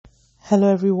Hello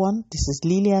everyone, this is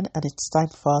Lillian and it's time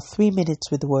for our 3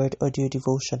 minutes with the word audio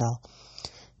devotional.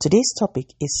 Today's topic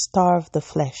is starve the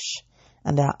flesh,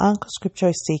 and our anchor scripture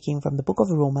is taken from the book of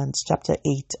Romans chapter 8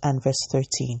 and verse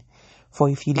 13. For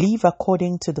if you live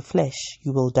according to the flesh,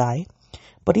 you will die,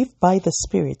 but if by the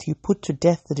Spirit you put to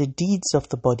death the deeds of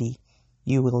the body,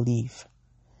 you will live.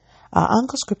 Our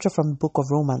anchor scripture from the book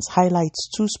of Romans highlights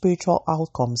two spiritual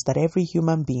outcomes that every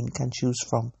human being can choose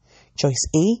from. Choice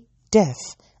A,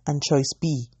 death, and choice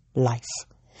B, life.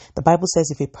 The Bible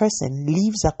says if a person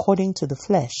lives according to the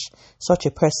flesh, such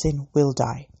a person will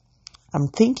die. I'm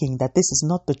thinking that this is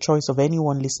not the choice of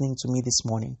anyone listening to me this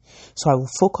morning, so I will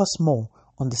focus more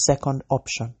on the second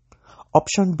option.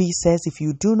 Option B says if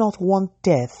you do not want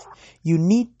death, you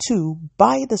need to,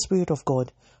 by the Spirit of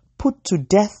God, put to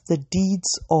death the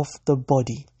deeds of the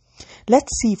body.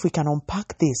 Let's see if we can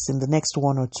unpack this in the next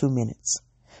 1 or 2 minutes.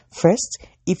 First,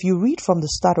 if you read from the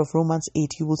start of Romans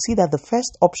 8, you will see that the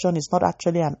first option is not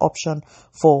actually an option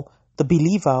for the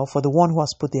believer or for the one who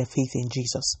has put their faith in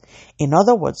Jesus. In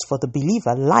other words, for the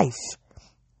believer, life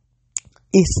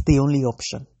is the only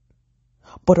option.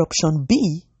 But option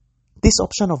B, this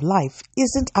option of life,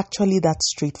 isn't actually that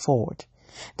straightforward.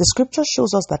 The scripture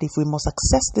shows us that if we must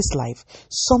access this life,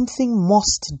 something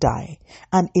must die,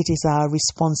 and it is our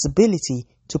responsibility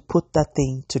to put that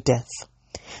thing to death.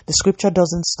 The scripture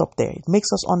doesn't stop there. It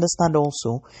makes us understand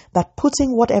also that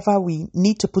putting whatever we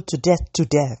need to put to death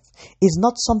is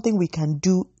not something we can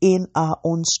do in our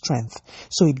own strength.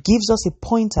 So it gives us a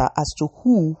pointer as to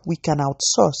who we can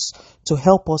outsource to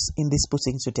help us in this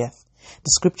putting to death.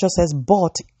 The scripture says,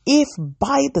 but if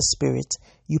by the Spirit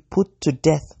you put to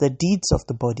death the deeds of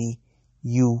the body,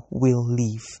 you will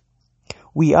live.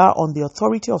 We are, on the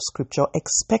authority of Scripture,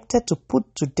 expected to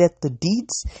put to death the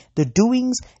deeds, the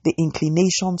doings, the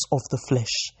inclinations of the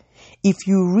flesh. If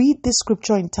you read this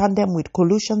scripture in tandem with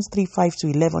Colossians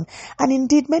 3:5-11, and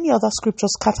indeed many other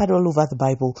scriptures scattered all over the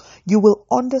Bible, you will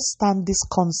understand this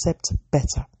concept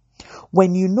better.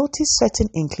 When you notice certain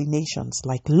inclinations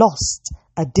like lust,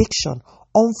 addiction,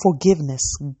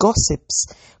 unforgiveness,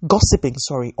 gossiping,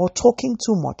 or talking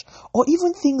too much, or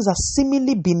even things as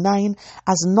seemingly benign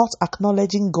as not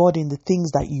acknowledging God in the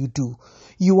things that you do,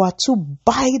 you are to,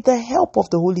 by the help of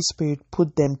the Holy Spirit,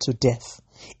 put them to death.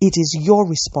 It is your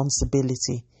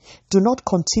responsibility. Do not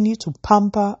continue to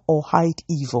pamper or hide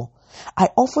evil. I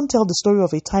often tell the story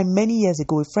of a time many years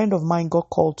ago a friend of mine got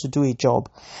called to do a job.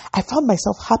 I found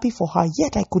myself happy for her,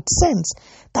 yet I could sense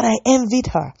that I envied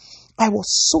her. I was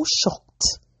so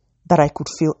shocked that I could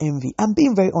feel envy. I'm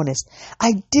being very honest.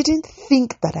 I didn't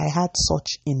think that I had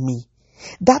such in me.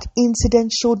 That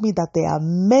incident showed me that there are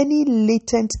many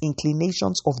latent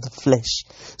inclinations of the flesh.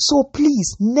 So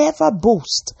please never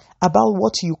boast about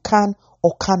what you can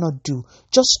or cannot do.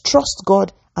 Just trust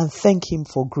God and thank Him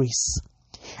for grace.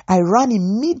 I ran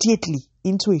immediately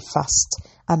into a fast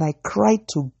and I cried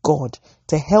to God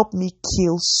to help me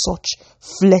kill such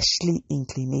fleshly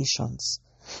inclinations.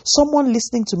 Someone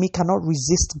listening to me cannot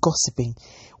resist gossiping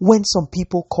when some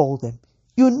people call them.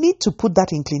 You need to put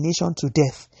that inclination to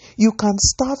death. You can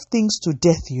starve things to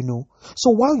death, you know.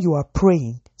 So while you are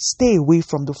praying, stay away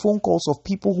from the phone calls of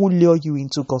people who lure you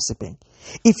into gossiping.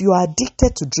 If you are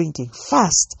addicted to drinking,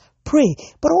 fast, pray,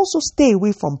 but also stay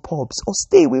away from pubs or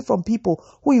stay away from people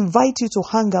who invite you to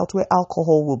hang out where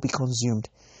alcohol will be consumed.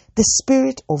 The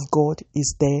Spirit of God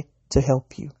is there to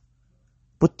help you.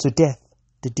 Put to death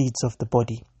the deeds of the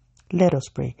body. Let us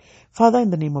pray. Father, in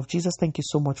the name of Jesus, thank you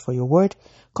so much for your word.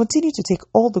 Continue to take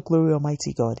all the glory,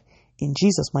 Almighty God. In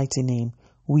Jesus' mighty name,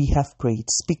 we have prayed.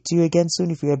 Speak to you again soon.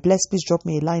 If you are blessed, please drop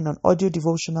me a line on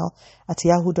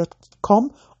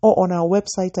audiodevotional@yahoo.com or on our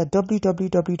website at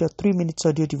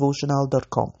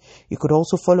www.3minutesaudiodevotional.com. You could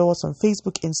also follow us on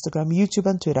Facebook, Instagram, YouTube,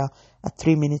 and Twitter at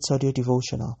 3 Minutes Audio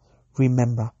Devotional.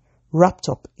 Remember, wrapped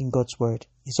up in God's word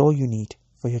is all you need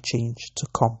for your change to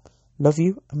come. Love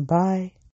you and bye.